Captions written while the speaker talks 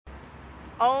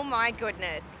Oh my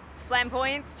goodness,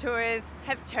 Flamboyance Tours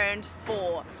has turned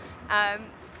 4.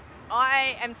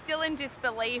 I am still in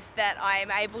disbelief that I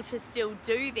am able to still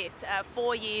do this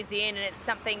 4 years in, and it's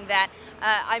something that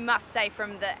I must say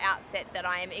from the outset that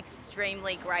I am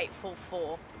extremely grateful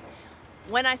for.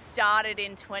 When I started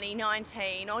in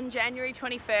 2019, on January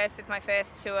 21st with my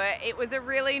first tour, it was a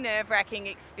really nerve-wracking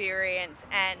experience,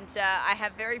 and I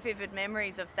have very vivid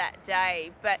memories of that day.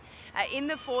 But in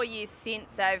the 4 years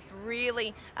since, I've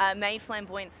really made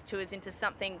Flamboyance Tours into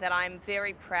something that I'm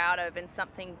very proud of, and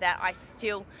something that I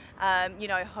still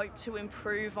hope to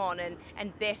improve on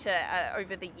and better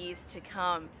over the years to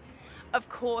come. Of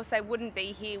course, I wouldn't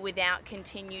be here without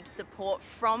continued support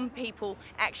from people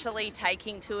actually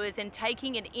taking tours and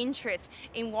taking an interest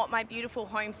in what my beautiful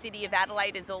home city of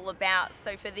Adelaide is all about.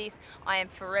 So for this, I am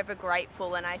forever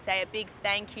grateful, and I say a big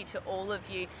thank you to all of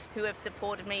you who have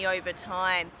supported me over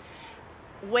time.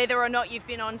 Whether or not you've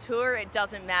been on tour, it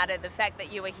doesn't matter. The fact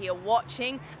that you are here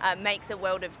watching makes a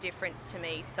world of difference to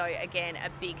me. So again, a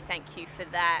big thank you for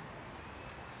that.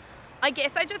 I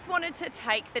guess I just wanted to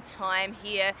take the time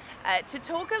here to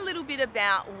talk a little bit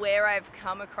about where I've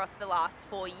come across the last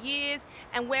 4 years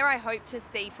and where I hope to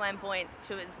see Flamboyance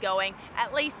Tours going,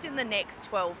 at least in the next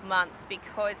 12 months,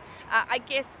 because I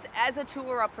guess as a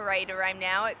tour operator, I'm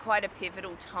now at quite a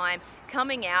pivotal time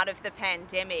coming out of the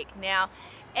pandemic. Now,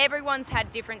 everyone's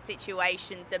had different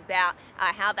situations about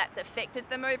how that's affected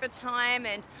them over time,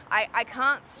 and I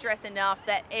can't stress enough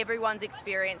that everyone's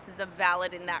experiences are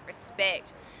valid in that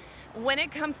respect. When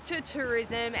it comes to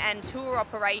tourism and tour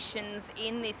operations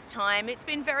in this time, it's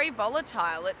been very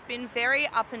volatile. It's been very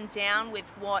up and down with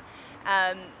what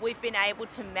we've been able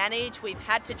to manage. We've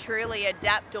had to truly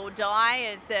adapt or die,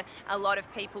 as a lot of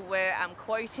people were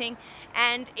quoting.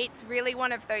 And it's really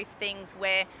one of those things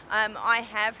where I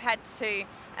have had to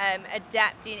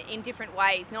adapt in different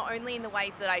ways, not only in the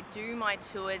ways that I do my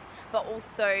tours, but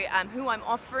also who I'm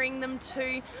offering them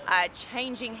to,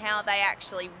 changing how they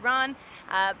actually run,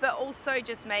 but also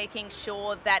just making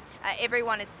sure that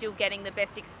everyone is still getting the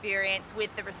best experience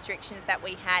with the restrictions that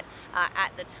we had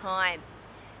at the time.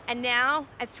 And now,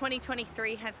 as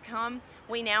 2023 has come,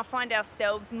 we now find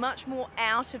ourselves much more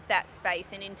out of that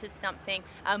space and into something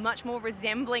much more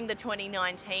resembling the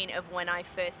 2019 of when I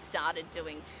first started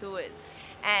doing tours.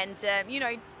 And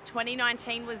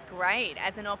 2019 was great.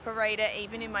 As an operator,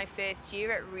 even in my first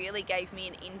year, it really gave me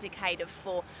an indicator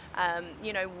for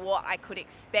what I could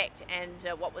expect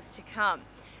and what was to come.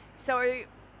 So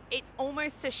it's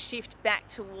almost a shift back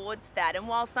towards that. And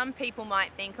while some people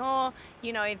might think, oh,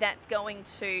 that's going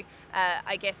to,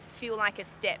 I guess, feel like a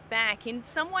step back, in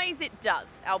some ways it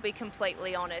does, I'll be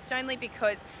completely honest, only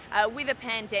because with a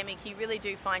pandemic, you really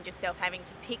do find yourself having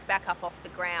to pick back up off the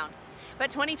ground. But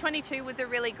 2022 was a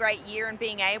really great year, and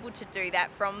being able to do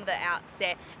that from the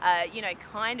outset,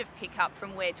 kind of pick up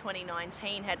from where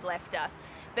 2019 had left us.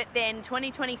 But then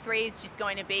 2023 is just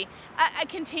going to be a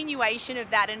continuation of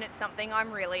that, and it's something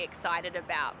I'm really excited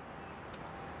about.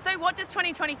 So what does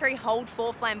 2023 hold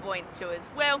for Flamboyance Tours?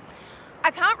 Well, I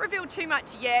can't reveal too much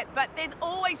yet, but there's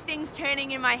always things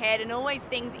turning in my head and always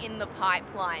things in the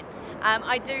pipeline.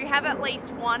 I do have at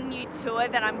least one new tour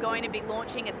that I'm going to be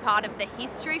launching as part of the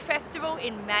History Festival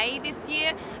in May this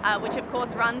year, which of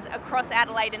course runs across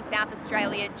Adelaide and South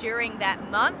Australia during that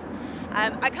month.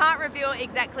 I can't reveal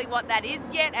exactly what that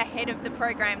is yet ahead of the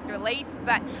program's release,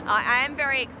 but I am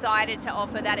very excited to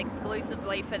offer that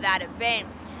exclusively for that event.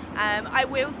 I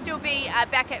will still be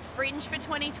back at Fringe for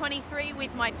 2023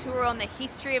 with my tour on the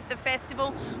history of the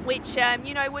festival, which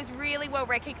was really well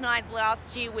recognised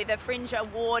last year with a Fringe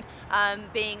award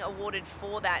being awarded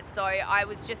for that. So I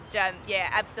was just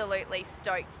absolutely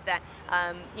stoked that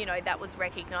that was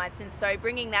recognised, and so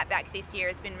bringing that back this year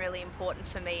has been really important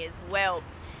for me as well.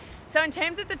 So in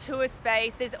terms of the tour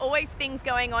space, there's always things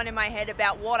going on in my head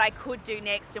about what I could do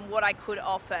next and what I could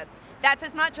offer. That's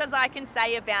as much as I can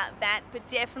say about that, but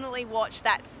definitely watch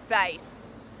that space.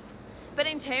 But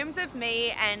in terms of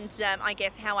me and I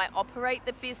guess how I operate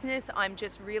the business, I'm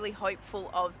just really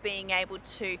hopeful of being able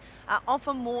to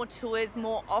offer more tours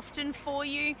more often for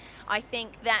you. I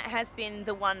think that has been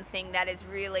the one thing that has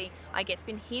really, I guess,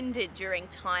 been hindered during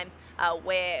times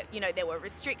where there were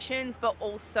restrictions, but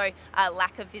also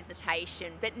lack of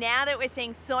visitation. But now that we're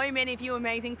seeing so many of you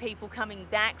amazing people coming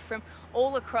back from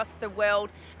all across the world,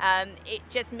 it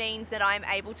just means that I'm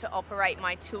able to operate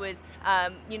my tours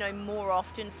more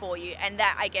often for you, and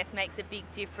that, I guess, makes a big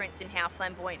difference in how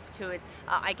Flamboyance Tours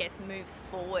I guess moves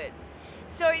forward.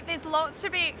 So there's lots to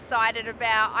be excited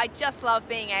about. I just love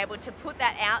being able to put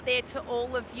that out there to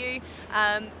all of you.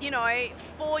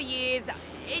 4 years,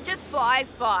 it just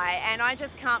flies by, and I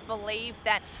just can't believe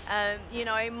that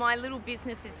my little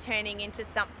business is turning into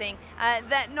something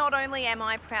that not only am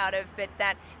I proud of, but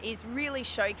that is really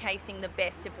showcasing the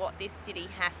best of what this city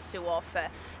has to offer.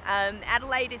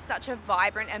 Adelaide is such a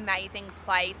vibrant, amazing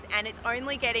place, and it's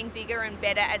only getting bigger and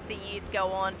better as the years go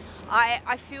on.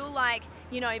 I feel like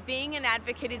being an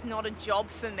advocate is not a job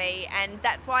for me, and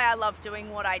that's why I love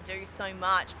doing what I do so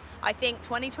much. I think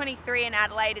 2023 in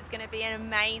Adelaide is going to be an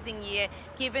amazing year,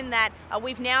 given that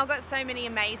we've now got so many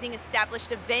amazing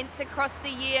established events across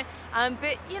the year.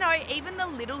 But even the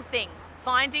little things,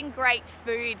 finding great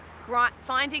food,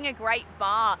 finding a great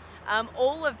bar,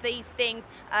 all of these things,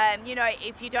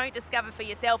 if you don't discover for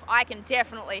yourself, I can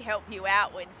definitely help you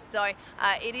out with. So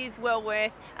it is well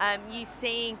worth you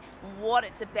seeing what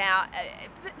it's about,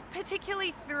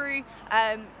 particularly through,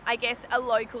 I guess, a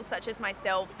local such as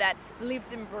myself that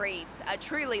lives and breathes,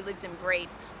 truly lives and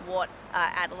breathes what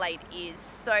Adelaide is.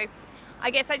 So I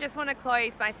guess I just want to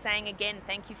close by saying again,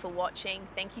 thank you for watching,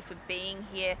 thank you for being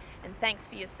here, and thanks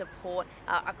for your support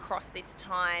across this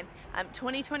time.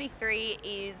 2023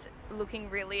 is looking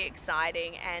really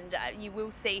exciting, and you will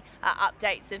see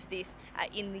updates of this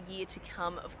in the year to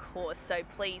come, of course. So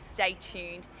please stay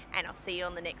tuned, and I'll see you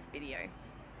on the next video.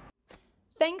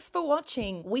 Thanks for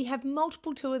watching. We have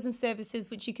multiple tours and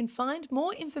services which you can find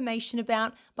more information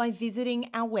about by visiting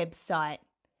our website,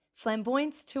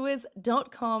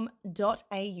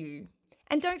 flamboyancetours.com.au.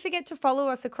 And don't forget to follow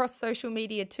us across social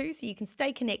media too, so you can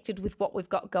stay connected with what we've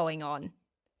got going on.